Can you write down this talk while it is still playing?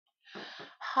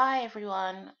Hi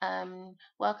everyone,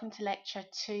 welcome to lecture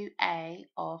 2A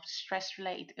of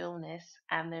stress-related illness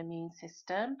and the immune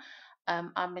system.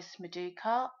 I'm Miss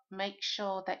Maduka. Make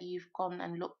sure that you've gone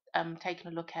and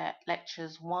taken a look at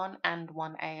lectures 1 and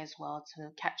 1A as well to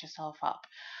catch yourself up.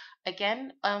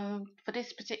 Again, for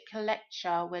this particular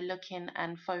lecture, we're looking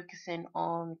and focusing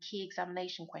on key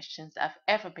examination questions that have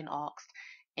ever been asked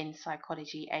in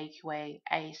psychology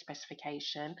AQA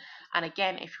specification. And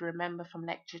again, if you remember from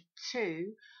lecture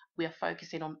 2, we are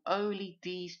focusing on only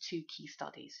these two key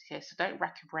studies. Yeah, so don't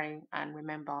rack your brain and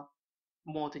remember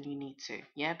more than you need to,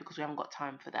 yeah, because we haven't got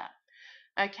time for that.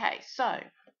 Okay, so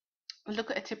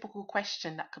look at a typical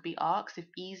question that could be asked if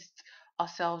eased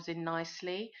ourselves in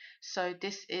nicely. So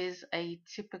this is a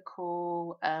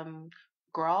typical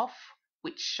graph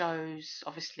which shows,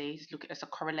 obviously, look at as a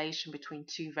correlation between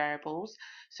two variables.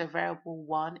 So variable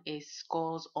one is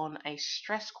scores on a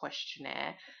stress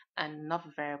questionnaire, and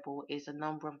another variable is a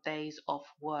number of days off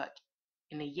work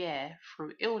in a year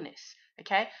through illness.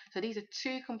 Okay, so these are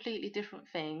two completely different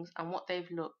things, and what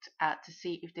they've looked at to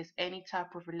see if there's any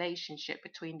type of relationship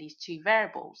between these two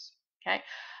variables. Okay,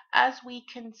 as we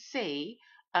can see,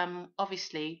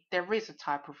 obviously there is a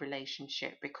type of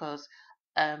relationship because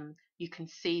you can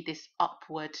see this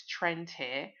upward trend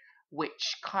here,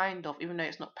 which kind of, even though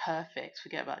it's not perfect,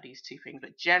 forget about these two things,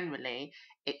 but generally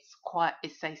it's quite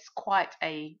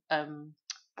a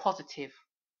positive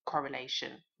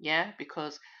correlation, yeah,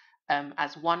 because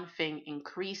as one thing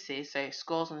increases, so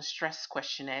scores on a stress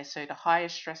questionnaire, so the higher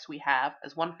stress we have,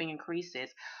 as one thing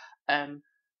increases, um,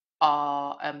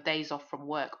 our days off from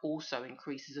work also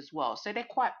increases as well. So they're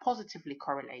quite positively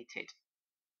correlated.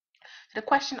 The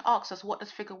question asks us, what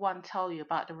does figure 1 tell you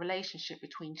about the relationship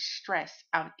between stress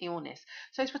and illness?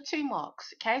 So it's for 2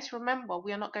 marks. Okay, so remember,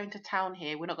 we are not going to town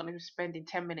here. We're not going to be spending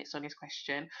 10 minutes on this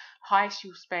question. Highest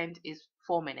you'll spend is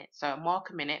 4 minutes. So a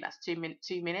mark a minute, that's 2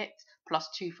 minutes plus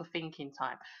 2 for thinking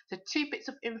time. So 2 bits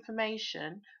of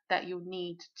information that you'll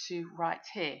need to write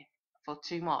here for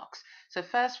 2 marks. So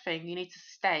first thing, you need to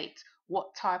state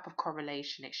what type of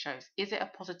correlation it shows. Is it a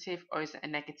positive or is it a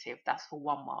negative? That's for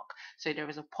 1 mark. So there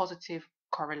is a positive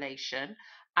correlation.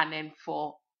 And then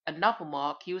for another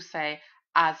mark, you say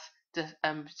as the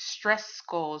stress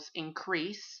scores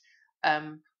increase,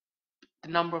 the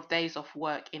number of days off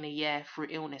work in a year through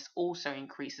illness also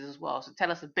increases as well. So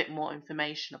tell us a bit more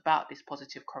information about this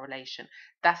positive correlation.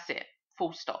 That's it.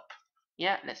 Full stop.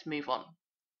 Yeah, let's move on.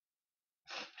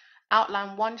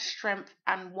 Outline one strength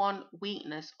and one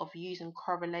weakness of using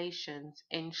correlations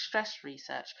in stress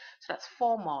research. So that's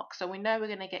 4 marks. So we know we're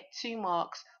going to get 2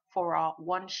 marks for our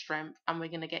one strength, and we're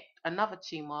going to get another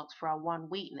 2 marks for our one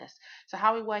weakness. So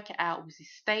how we work it out is we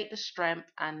state the strength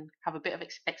and have a bit of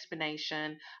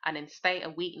explanation, and then state a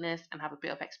weakness and have a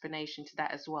bit of explanation to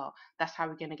that as well. That's how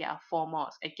we're going to get our 4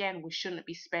 marks. Again, we shouldn't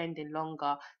be spending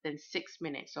longer than 6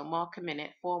 minutes. So mark a minute,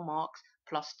 4 marks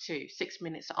plus 2, 6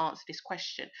 minutes to answer this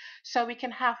question. So we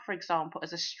can have, for example,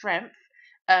 as a strength,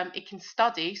 it can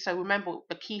study. So remember,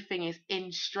 the key thing is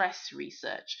in stress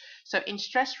research. So in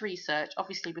stress research,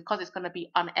 obviously, because it's going to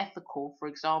be unethical, for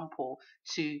example,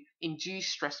 to induce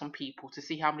stress on people to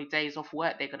see how many days off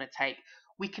work they're going to take,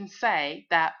 we can say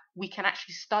that we can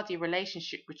actually study a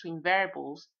relationship between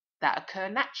variables that occur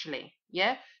naturally.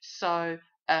 Yeah. So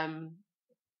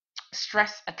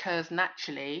stress occurs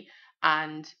naturally,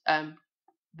 and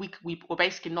we're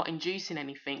basically not inducing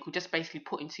anything. We're just basically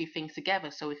putting two things together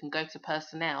so we can go to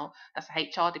personnel, that's the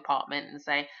HR department, and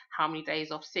say, how many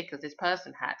days off sick has this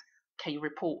person had? Can you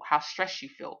report how stressed you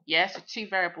feel? Yeah, so two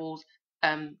variables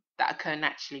that occur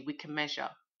naturally we can measure.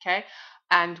 Okay,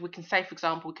 and we can say, for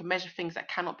example, we can measure things that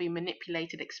cannot be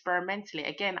manipulated experimentally.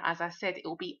 Again, as I said, it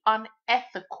will be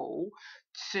unethical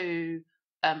to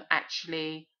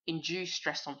actually induce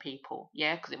stress on people,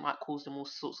 yeah, because it might cause them all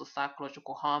sorts of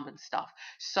psychological harm and stuff.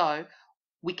 So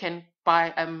we can,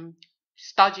 by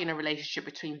studying a relationship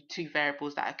between two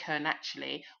variables that occur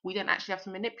naturally, we don't actually have to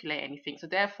manipulate anything. So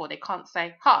therefore, they can't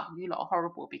say, "Ha, you lot are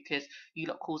horrible because you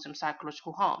lot cause them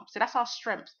psychological harm." So that's our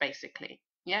strengths, basically.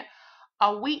 Yeah.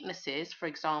 Our weaknesses, for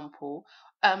example,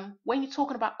 when you're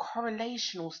talking about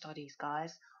correlational studies,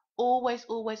 guys, always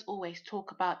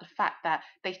talk about the fact that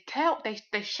they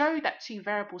show that two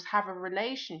variables have a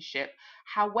relationship.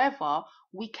 However,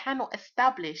 we cannot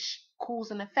establish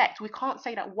cause and effect. We can't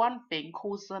say that one thing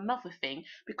causes another thing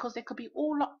because there could be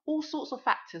all sorts of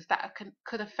factors that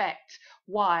could affect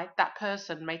why that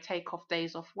person may take off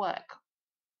days off work.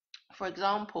 For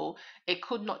example, it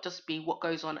could not just be what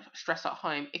goes on stress at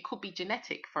home. It could be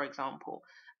genetic, for example.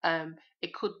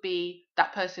 It could be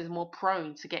that person is more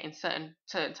prone to getting certain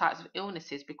types of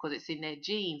illnesses because it's in their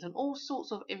genes, and all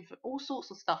sorts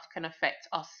of stuff can affect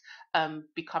us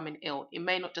becoming ill. It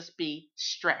may not just be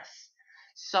stress.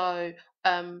 So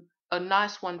a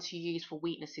nice one to use for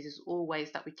weaknesses is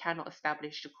always that we cannot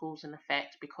establish the cause and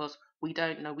effect because we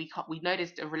don't know. We know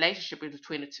there's a relationship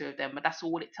between the two of them, but that's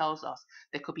all it tells us.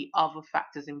 There could be other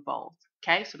factors involved.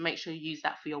 Okay, so make sure you use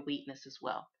that for your weakness as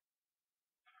well.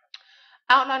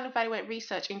 Outline and evaluate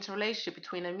research into relationship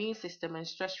between the immune system and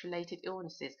stress-related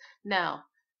illnesses. Now,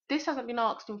 this hasn't been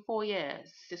asked in 4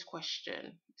 years, this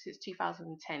question, since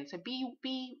 2010. So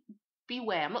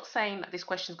beware. I'm not saying that this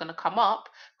question is going to come up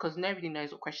because nobody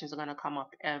knows what questions are going to come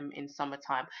up in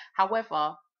summertime.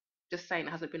 However, just saying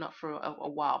it hasn't been up for a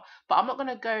while. But I'm not going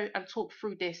to go and talk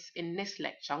through this in this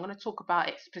lecture. I'm going to talk about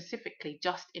it specifically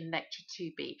just in lecture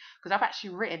 2B because I've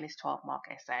actually written this 12-mark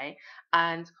essay,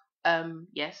 and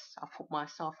yes, I've put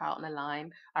myself out on the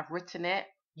line. I've written it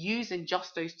using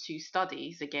just those two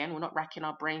studies. Again, we're not racking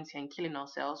our brains here and killing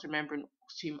ourselves, remembering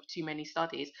too many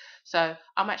studies. So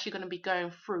I'm actually going to be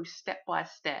going through step by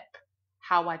step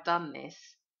how I done this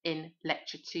in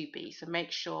lecture 2B. So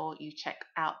make sure you check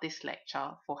out this lecture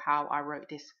for how I wrote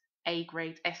this A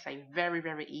grade essay very,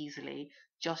 very easily,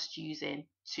 just using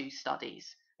two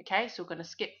studies. Okay, so we're going to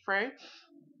skip through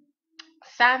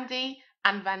Sandy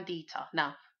and Vandita.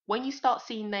 Now, when you start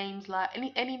seeing names like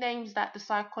any names that the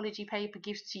psychology paper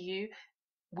gives to you,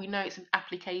 we know it's an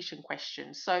application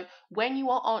question. So when you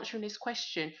are answering this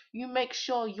question, you make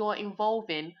sure you're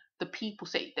involving the people.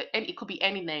 So it could be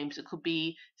any names. It could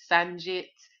be Sanjit.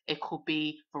 It could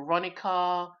be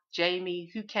Veronica,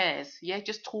 Jamie. Who cares? Yeah,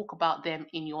 just talk about them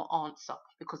in your answer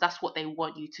because that's what they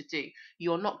want you to do.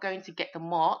 You're not going to get the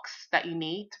marks that you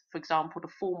need, for example, the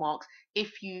full marks,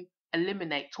 if you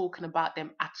eliminate talking about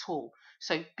them at all.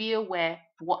 So be aware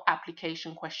what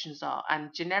application questions are,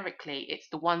 and generically it's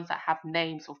the ones that have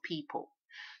names of people.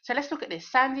 So let's look at this.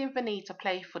 Sandy and Vanita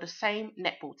play for the same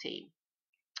netball team.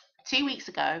 2 weeks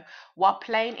ago, while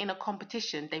playing in a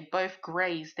competition, they both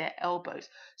grazed their elbows.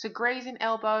 So grazing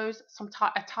elbows,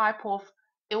 a type of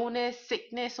illness,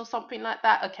 sickness, or something like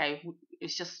that. Okay,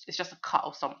 it's just a cut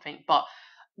or something, but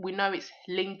we know it's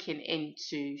linking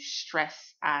into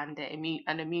stress and the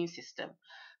immune system.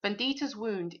 Vandita's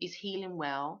wound is healing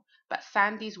well, but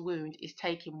Sandy's wound is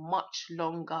taking much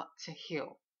longer to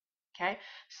heal. Okay,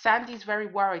 Sandy's very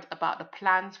worried about the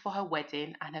plans for her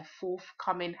wedding and her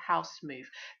forthcoming house move.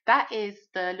 That is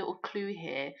the little clue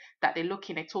here that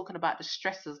they're talking about the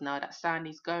stresses now that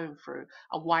Sandy's going through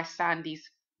and why Sandy's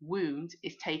wound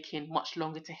is taking much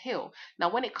longer to heal. Now,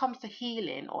 when it comes to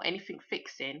healing or anything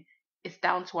fixing, it's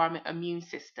down to our immune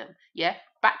system. Yeah,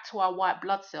 back to our white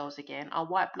blood cells again. Our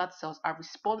white blood cells are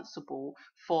responsible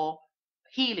for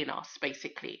healing us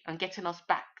basically and getting us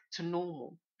back to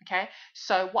normal. Okay,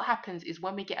 so what happens is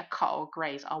when we get a cut or a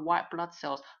graze, our white blood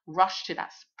cells rush to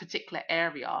that particular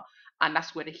area, and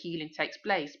that's where the healing takes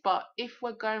place. But if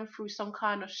we're going through some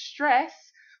kind of stress,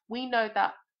 we know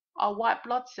that our white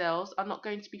blood cells are not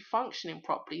going to be functioning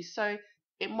properly. So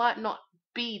it might not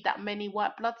be that many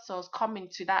white blood cells coming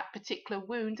to that particular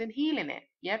wound and healing it.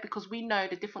 Yeah, because we know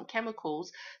the different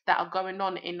chemicals that are going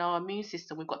on in our immune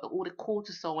system. We've got all the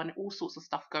cortisol and all sorts of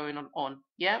stuff going on.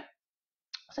 Yeah.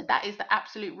 So that is the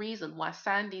absolute reason why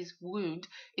Sandy's wound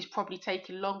is probably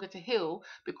taking longer to heal,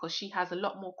 because she has a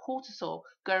lot more cortisol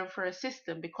going through her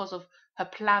system because of her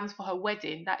plans for her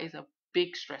wedding. That is a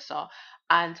big stressor.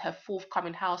 And her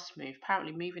forthcoming house move.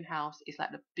 Apparently moving house is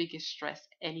like the biggest stress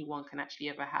anyone can actually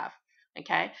ever have.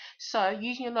 Okay, so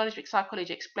using your knowledge of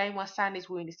psychology, explain why Sandy's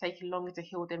wound is taking longer to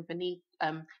heal than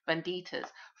Vandita's.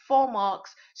 4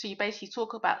 marks. So you basically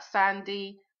talk about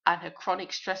Sandy and her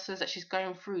chronic stresses that she's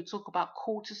going through. Talk about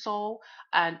cortisol,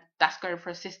 and that's going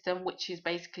through a system which is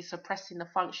basically suppressing the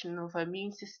function of her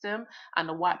immune system and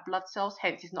the white blood cells.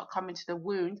 Hence, it's not coming to the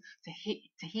wound to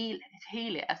heal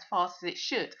it as fast as it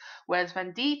should. Whereas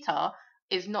Vandita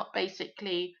is not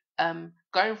basically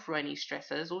going through any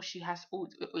stressors. All she has,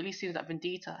 at least seems like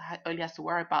Vandita only has to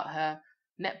worry about her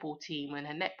netball team and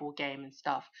her netball game and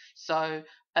stuff. So,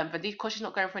 but because she's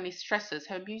not going through any stressors,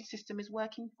 her immune system is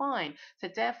working fine. So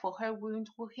therefore, her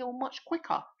wound will heal much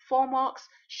quicker. 4 marks.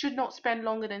 Should not spend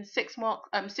longer than 6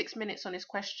 minutes on this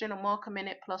question. A mark a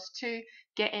minute plus 2.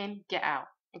 Get in, get out.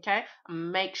 Okay,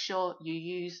 and make sure you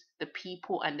use the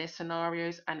people and their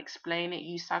scenarios and explain it.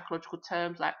 Use psychological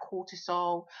terms like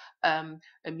cortisol,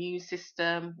 immune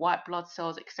system, white blood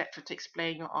cells, etc., to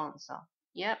explain your answer.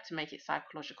 Yep, to make it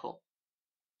psychological.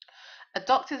 A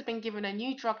doctor has been given a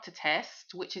new drug to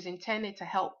test, which is intended to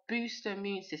help boost the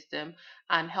immune system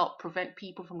and help prevent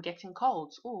people from getting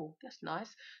colds. Oh, that's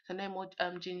nice. So no more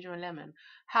ginger and lemon.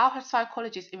 How have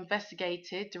psychologists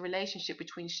investigated the relationship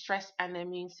between stress and the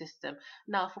immune system?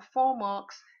 Now, for 4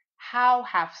 marks, how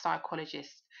have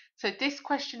psychologists? So this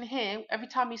question here, every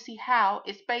time you see how,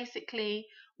 it's basically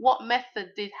what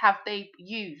method have they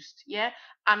used? Yeah.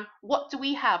 And what do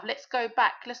we have? Let's go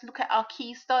back. Let's look at our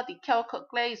key study,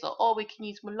 Kellcott-Glaser, or we can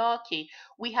use Malarkey.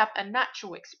 We have a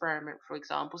natural experiment, for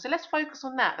example. So let's focus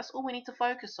on that. That's all we need to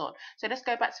focus on. So let's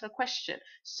go back to the question.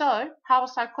 So, how are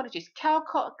psychologists?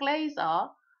 Kellcott-Glaser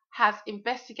has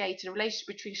investigated the relationship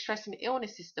between stress and the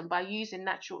illness system by using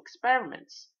natural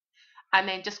experiments, and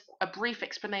then just a brief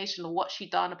explanation of what she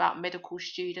done about medical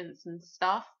students and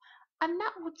stuff. And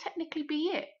that would technically be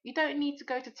it. You don't need to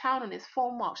go to town on this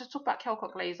 4 marks. Just talk about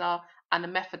Kellcott-Glaser and the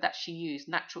method that she used,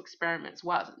 natural experiments.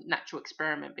 Well, it's a natural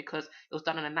experiment because it was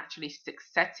done in a naturalistic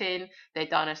setting. They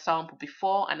done a sample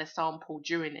before and a sample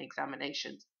during the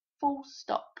examinations. Full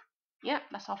stop. Yep,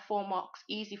 that's our 4 marks.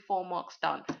 Easy 4 marks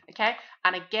done. Okay.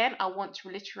 And again, I want to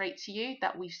reiterate to you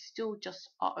that we still just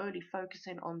are only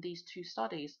focusing on these 2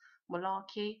 studies,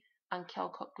 Malarkey and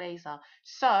Kellcott-Glaser.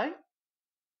 So,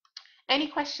 any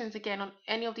questions again on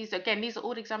any of these? Again, these are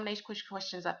all the examination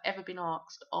questions that have ever been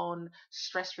asked on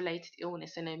stress-related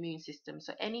illness and the immune system.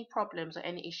 So, any problems or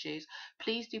any issues,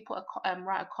 please do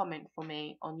write a comment for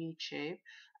me on YouTube.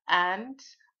 And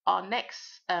our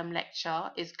next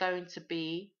lecture is going to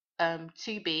be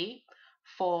 2B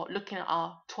for looking at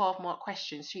our 12-mark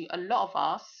questions. So, a lot of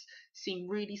us seem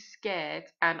really scared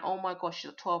and oh my gosh,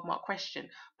 it's a 12-mark question.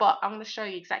 But I'm going to show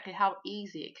you exactly how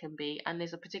easy it can be, and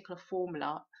there's a particular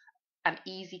formula, an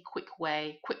easy, quick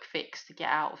way, quick fix to get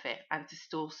out of it and to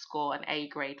still score an A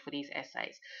grade for these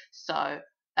essays. So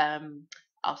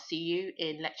I'll see you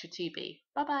in lecture 2B.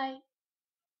 Bye bye.